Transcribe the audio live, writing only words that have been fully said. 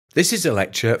This is a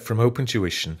lecture from Open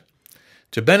Tuition.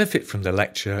 To benefit from the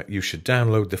lecture, you should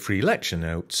download the free lecture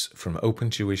notes from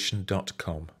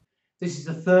opentuition.com. This is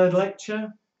the third lecture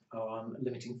on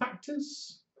limiting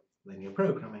factors, linear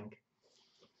programming.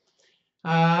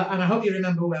 And I hope you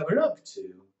remember where we're up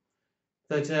to.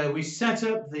 That we set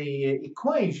up the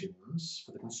equations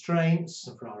for the constraints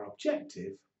and for our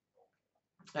objective,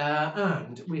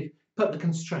 and we've put the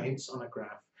constraints on a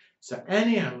graph. So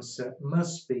any answer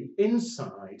must be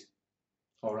inside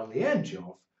or on the edge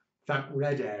of that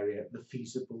red area, the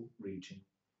feasible region.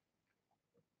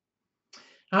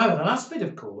 However, the last bit,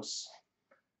 of course,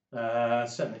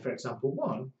 certainly for example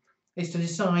 1, is to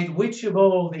decide which of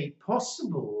all the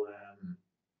possible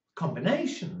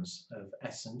combinations of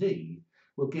S and D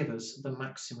will give us the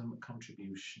maximum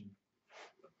contribution.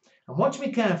 And watch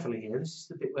me carefully here, this is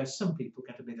the bit where some people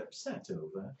get a bit upset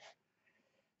over.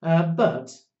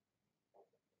 But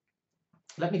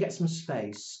let me get some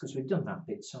space, because we've done that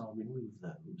bit, so I'll remove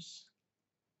those.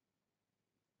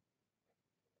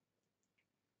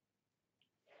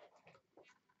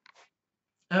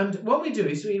 And what we do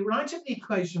is we write up the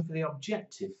equation for the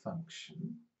objective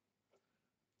function.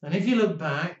 And if you look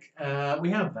back, we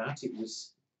have that. It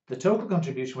was the total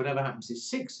contribution, whatever happens,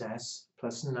 is 6s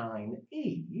plus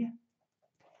 9e.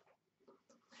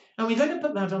 And we're going to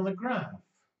put that on the graph.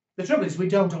 The trouble is we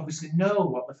don't obviously know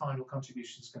what the final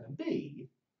contribution is going to be.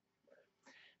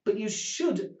 But you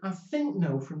should, I think,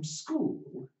 know from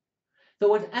school that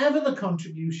whatever the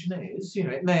contribution is, you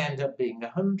know, it may end up being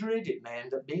 100, it may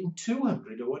end up being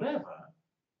 200 or whatever.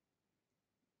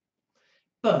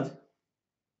 But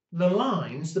the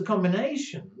lines, the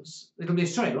combinations, it'll be a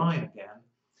straight line again.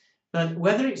 But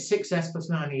whether it's 6s plus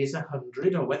 9e is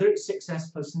 100, or whether it's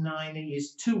 6s plus 9e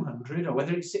is 200, or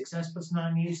whether it's 6s plus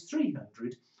 9e is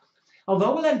 300,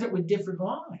 although we'll end up with different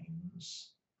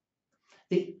lines,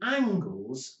 the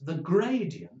angles, the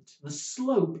gradient, the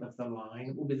slope of the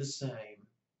line will be the same.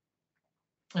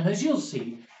 And as you'll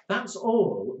see, that's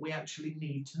all we actually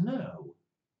need to know.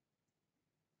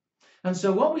 And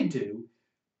so what we do,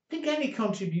 pick any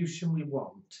contribution we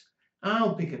want.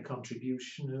 I'll pick a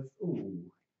contribution of,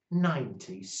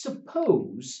 90.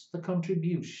 Suppose the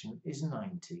contribution is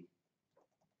 90.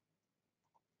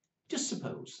 Just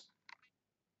suppose.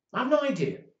 I've no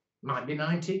idea. Might be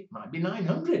 90, might be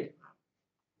 900.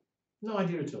 No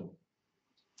idea at all.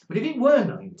 But if it were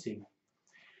 90,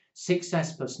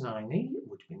 6s plus 9e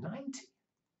would be 90.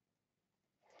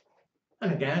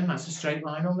 And again, that's a straight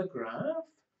line on the graph.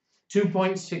 2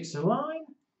 points fix a line.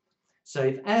 So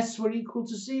if s were equal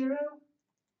to 0,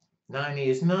 9e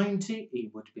is 90, e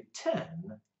would be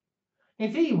 10.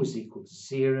 If e was equal to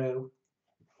 0,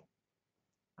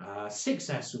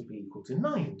 6s would be equal to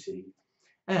 90,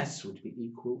 s would be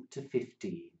equal to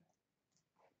 15.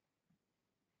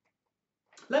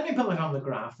 Let me put that on the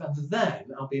graph, and then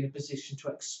I'll be in a position to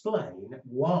explain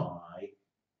why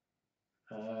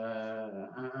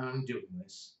I'm doing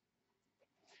this.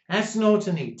 S0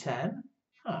 and E10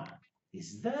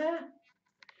 is there.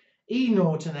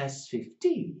 E0 and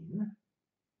S15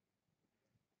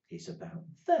 is about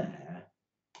there.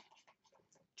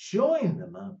 Join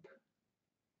them up.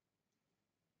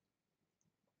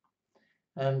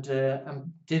 And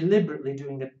I'm deliberately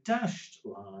doing a dashed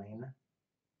line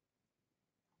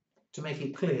to make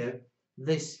it clear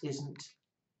this isn't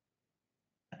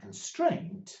a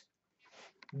constraint.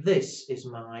 This is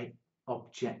my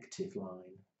objective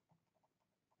line.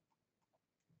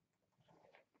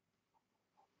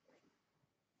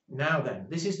 Now then,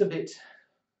 this is the bit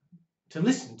to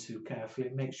listen to carefully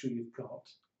and make sure you've got.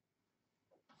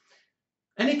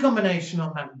 Any combination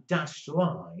on that dashed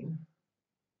line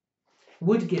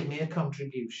would give me a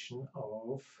contribution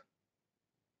of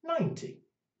 90.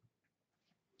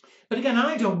 But again,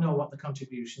 I don't know what the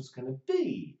contribution is going to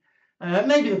be.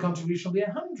 Maybe the contribution will be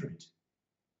 100.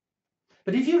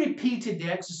 But if you repeated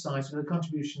the exercise with a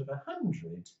contribution of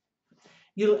 100,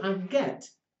 you'll get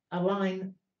a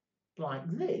line like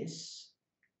this,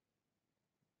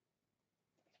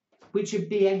 which would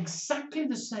be exactly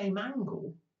the same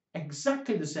angle,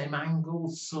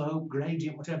 slope,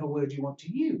 gradient, whatever word you want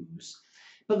to use.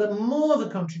 But the more the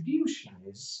contribution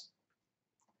is,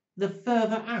 the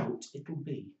further out it'll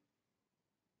be.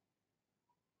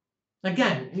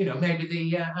 Again, you know, maybe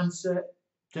the answer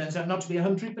turns out not to be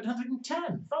 100, but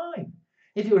 110. Fine.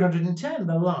 If it were 110,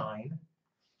 the line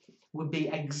would be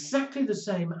exactly the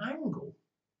same angle,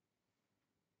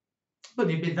 but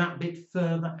it'd be that bit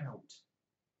further out.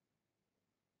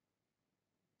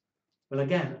 Well,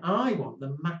 again, I want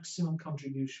the maximum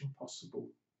contribution possible.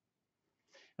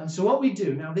 And so what we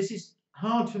do, now this is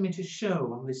hard for me to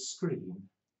show on this screen,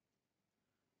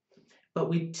 But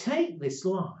we take this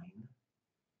line,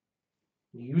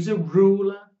 we use a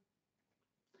ruler,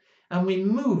 and we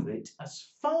move it as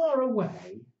far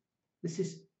away. This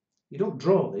is, you don't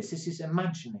draw this is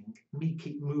imagining me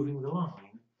keep moving the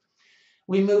line.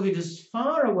 We move it as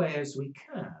far away as we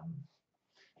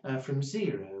can from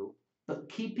 0, but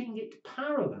keeping it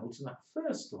parallel to that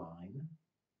first line,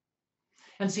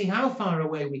 and see how far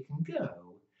away we can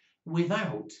go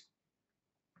without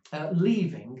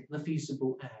leaving the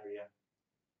feasible area.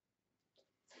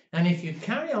 And if you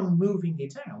carry on moving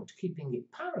it out, keeping it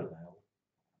parallel,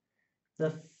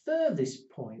 the furthest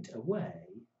point away,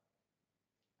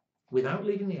 without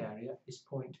leaving the area, is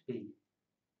point B.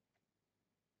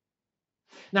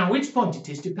 Now, which point it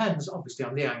is depends obviously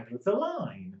on the angle of the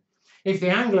line. If the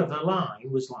angle of the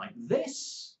line was like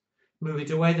this, move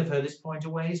it away, the furthest point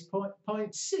away is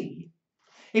point C.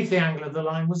 If the angle of the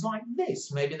line was like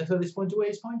this, maybe the furthest point away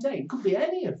is point A. It could be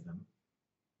any of them.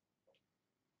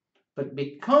 But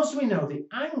because we know the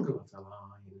angle of the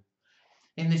line,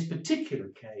 in this particular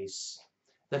case,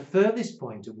 the furthest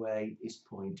point away is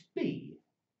point B.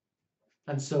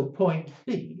 And so point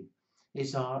B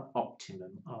is our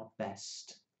optimum, our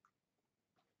best.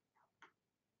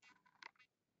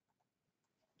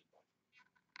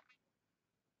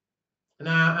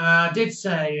 Now, I did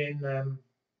say in,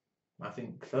 I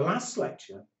think, the last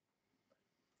lecture,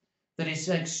 that it's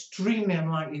extremely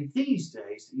unlikely these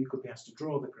days that you could be asked to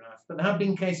draw the graph, but there have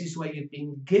been cases where you've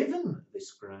been given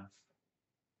this graph,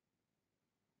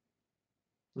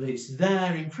 that it's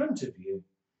there in front of you,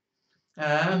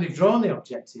 and they've drawn the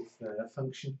objective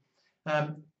function,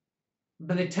 but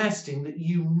they're testing that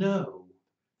you know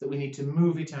that we need to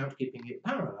move it out, keeping it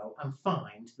parallel, and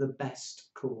find the best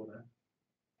corner.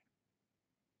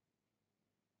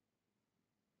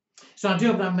 So I do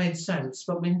hope that made sense,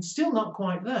 but we're still not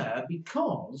quite there,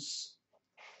 because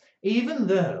even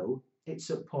though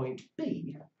it's at point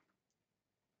B,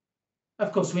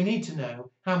 of course we need to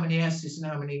know how many S's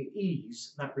and how many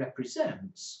E's that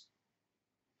represents.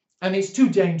 And it's too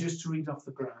dangerous to read off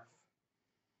the graph.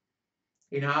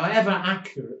 You know, however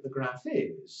accurate the graph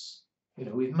is, you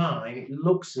know, with mine, it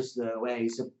looks as though A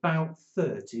is about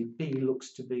 30, B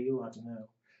looks to be, I don't know,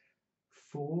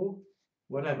 4,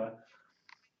 whatever.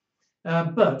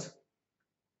 But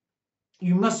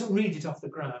you mustn't read it off the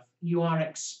graph. You are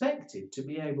expected to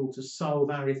be able to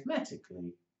solve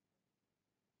arithmetically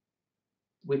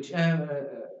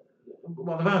whichever,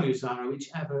 what the values are,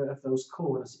 whichever of those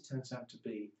corners it turns out to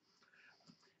be.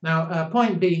 Now,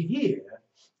 point B here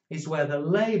is where the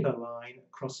labour line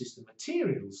crosses the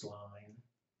materials line.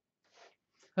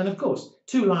 And of course,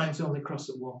 two lines only cross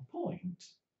at one point.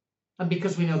 And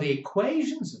because we know the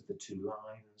equations of the two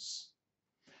lines,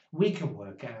 we can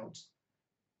work out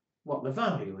what the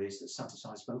value is that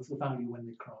satisfies both the value when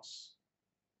they cross.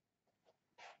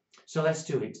 So let's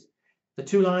do it. The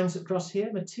two lines that cross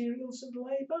here, materials and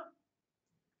labour.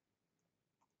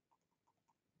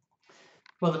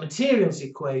 Well, the materials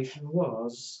equation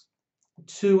was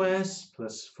 2s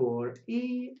plus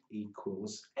 4e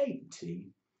equals 80.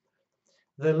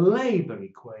 The labour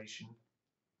equation,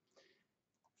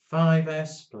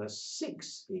 5s plus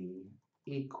 6e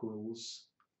equals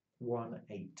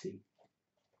 180.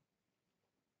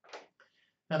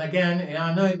 And again,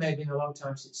 I know it may have been a long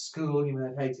time since school, you may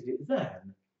have hated it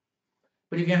then,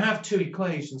 but if you have two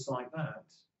equations like that,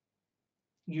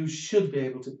 you should be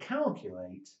able to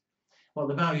calculate what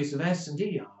the values of S and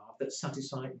E are that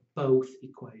satisfy both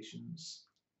equations.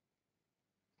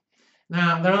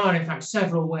 Now, there are in fact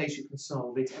several ways you can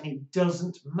solve it, and it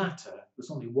doesn't matter, there's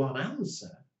only one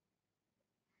answer.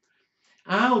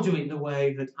 I'll do it the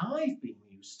way that I've been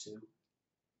used to,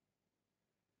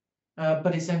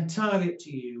 but it's entirely up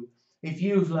to you. If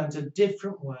you've learned a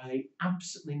different way,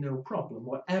 absolutely no problem,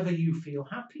 whatever you feel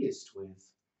happiest with,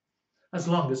 as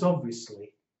long as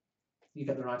obviously you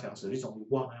get the right answer. There is only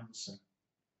one answer.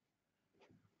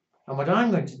 And what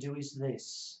I'm going to do is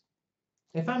this.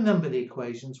 If I number the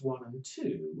equations 1 and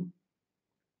 2,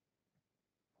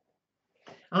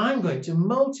 I'm going to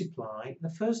multiply the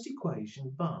first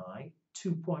equation by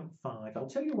 2.5. I'll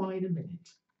tell you why in a minute.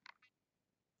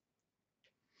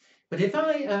 But if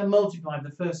I multiply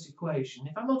the first equation,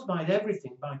 if I multiplied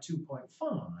everything by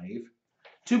 2.5,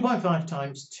 2.5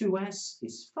 times 2s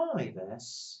is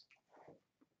 5s.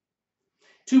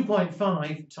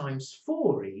 2.5 times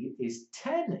 4e is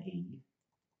 10e.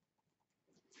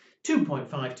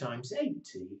 2.5 times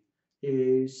 80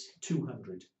 is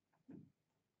 200.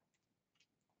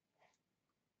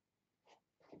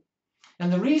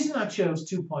 And the reason I chose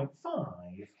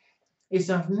 2.5 is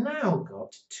I've now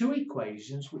got two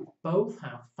equations which both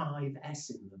have 5s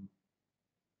in them.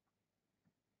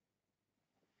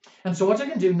 And so what I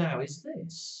can do now is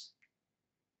this.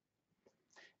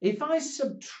 If I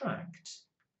subtract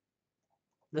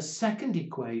the second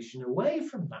equation away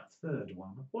from that third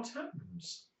one, what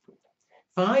happens?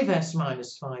 5s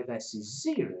minus 5s is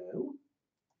 0.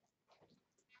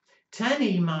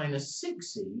 10e minus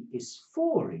 6e is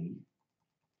 4e.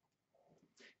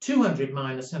 200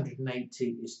 minus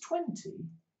 180 is 20.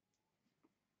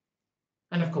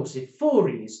 And of course, if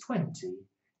 4e is 20,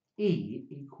 e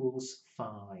equals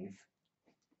 5.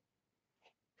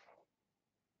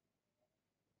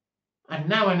 And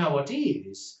now I know what e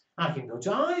is, I can go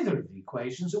to either of the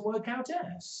equations and work out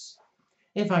s.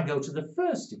 If I go to the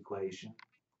first equation,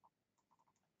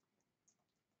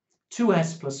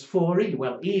 2s plus 4e,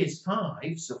 well, e is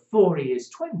 5, so 4e is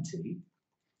 20,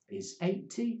 is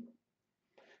 80.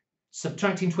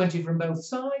 Subtracting 20 from both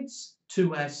sides,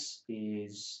 2s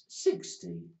is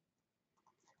 60.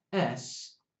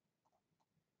 S,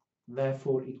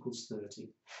 therefore, equals 30.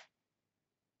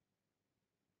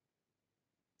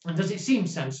 And does it seem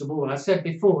sensible? Well, I said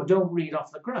before, don't read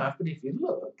off the graph, but if you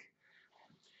look,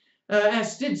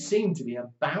 S did seem to be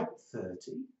about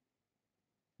 30.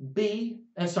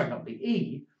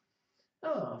 E,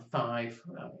 5.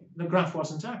 The graph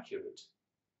wasn't accurate.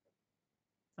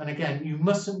 And again, you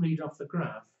mustn't read off the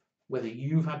graph, whether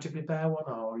you've had to prepare one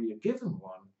or you're given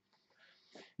one.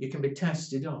 You can be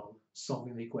tested on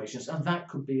solving the equations, and that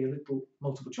could be a little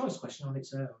multiple choice question on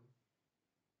its own.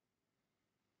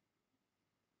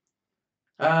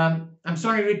 I'm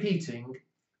sorry repeating,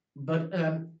 but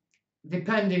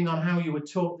depending on how you were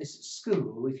taught this at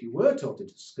school, if you were taught it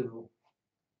at school,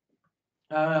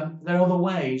 there are other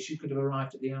ways you could have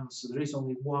arrived at the answer. There is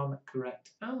only one correct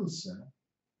answer.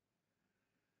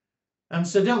 And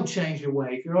so don't change your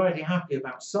way. If you're already happy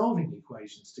about solving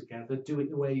equations together, do it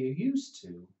the way you used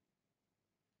to.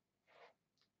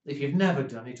 If you've never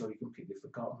done it or you've completely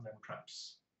forgotten, then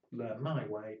perhaps learn my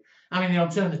way. I mean, the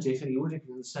alternative, and you would have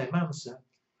given the same answer,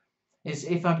 is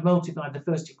if I'd multiplied the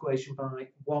first equation by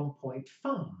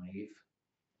 1.5,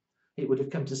 it would have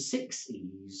come to 6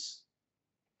 e's.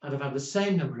 I'd have had the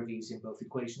same number of e's in both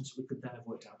equations, so we could then have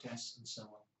worked out s and so on.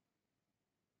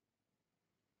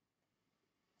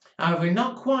 However, we're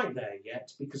not quite there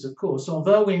yet because, of course,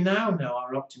 although we now know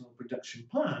our optimal production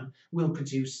plan will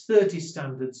produce 30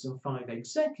 standards and 5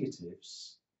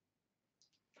 executives,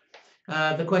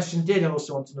 the question did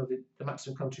also want to know the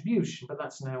maximum contribution, but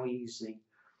that's now easy.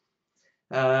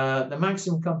 The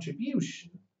maximum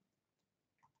contribution,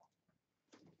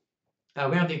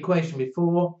 we had the equation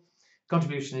before,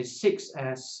 contribution is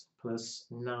 6s plus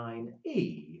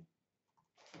 9e.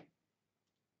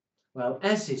 Well,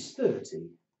 s is 30.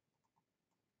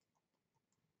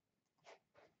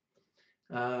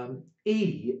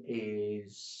 E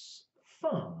is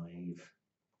 5.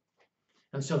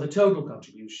 And so the total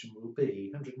contribution will be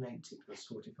 180 plus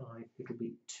 45. It'll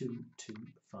be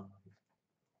 225.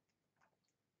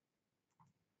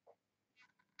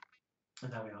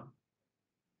 And there we are.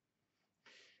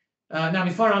 Now,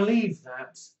 before I leave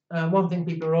that, one thing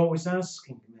people are always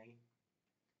asking me,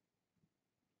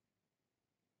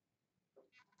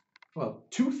 well,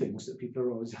 two things that people are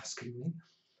always asking me.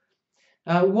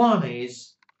 One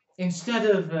is, instead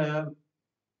of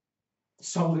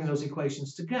solving those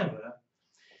equations together,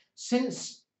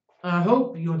 since I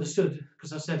hope you understood,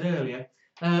 because I said earlier,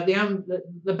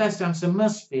 the best answer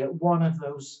must be at one of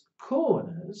those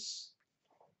corners,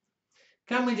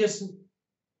 can we just,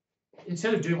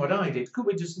 instead of doing what I did, could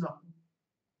we just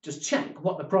check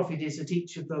what the profit is at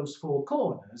each of those 4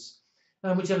 corners,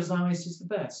 whichever's the highest is the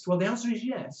best? Well, the answer is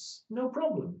yes, no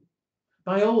problem.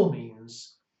 By all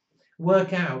means,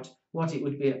 work out what it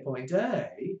would be at point A.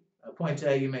 At point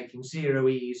A, you're making 0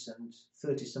 e's and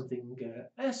 30-something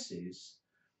s's.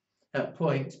 At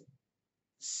point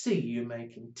C, you're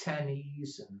making 10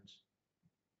 e's and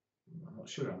I'm not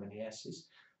sure how many s's.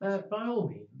 By all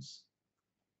means.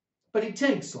 But it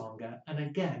takes longer, and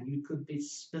again, you could be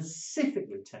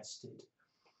specifically tested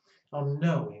on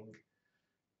knowing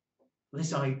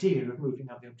this idea of moving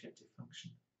out the objective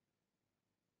function.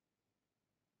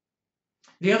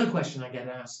 The other question I get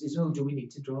asked is, oh, do we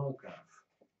need to draw a graph?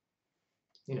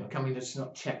 You know, can we just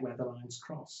not check where the lines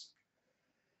cross?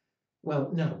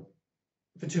 Well, no,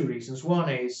 for 2 reasons. One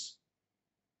is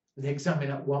the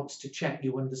examiner wants to check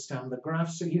you understand the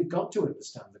graph, so you've got to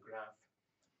understand the graph.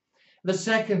 The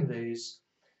second is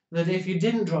that if you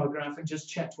didn't draw a graph and just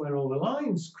checked where all the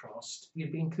lines crossed,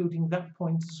 you'd be including that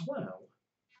point as well.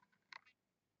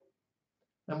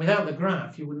 And without the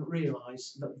graph, you wouldn't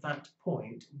realise that that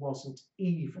point wasn't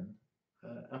even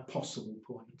a possible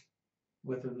point.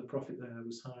 Whether the profit there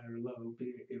was high or low would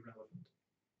be irrelevant.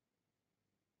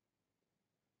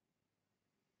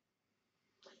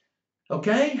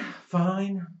 Okay,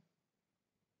 fine.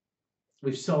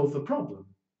 We've solved the problem,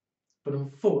 but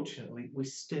unfortunately we're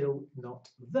still not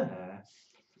there,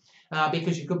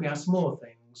 because you could be asked more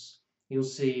things. You'll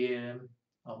see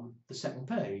on the second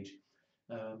page.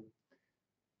 There's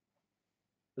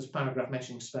a paragraph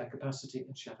mentioning spare capacity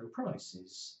and shadow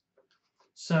prices.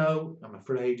 So I'm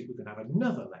afraid we're going to have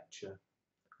another lecture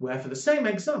where, for the same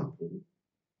example,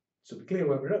 so we're clear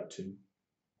where we're up to,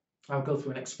 I'll go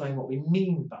through and explain what we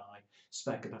mean by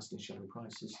spare capacity and shadow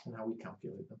prices and how we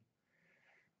calculate them.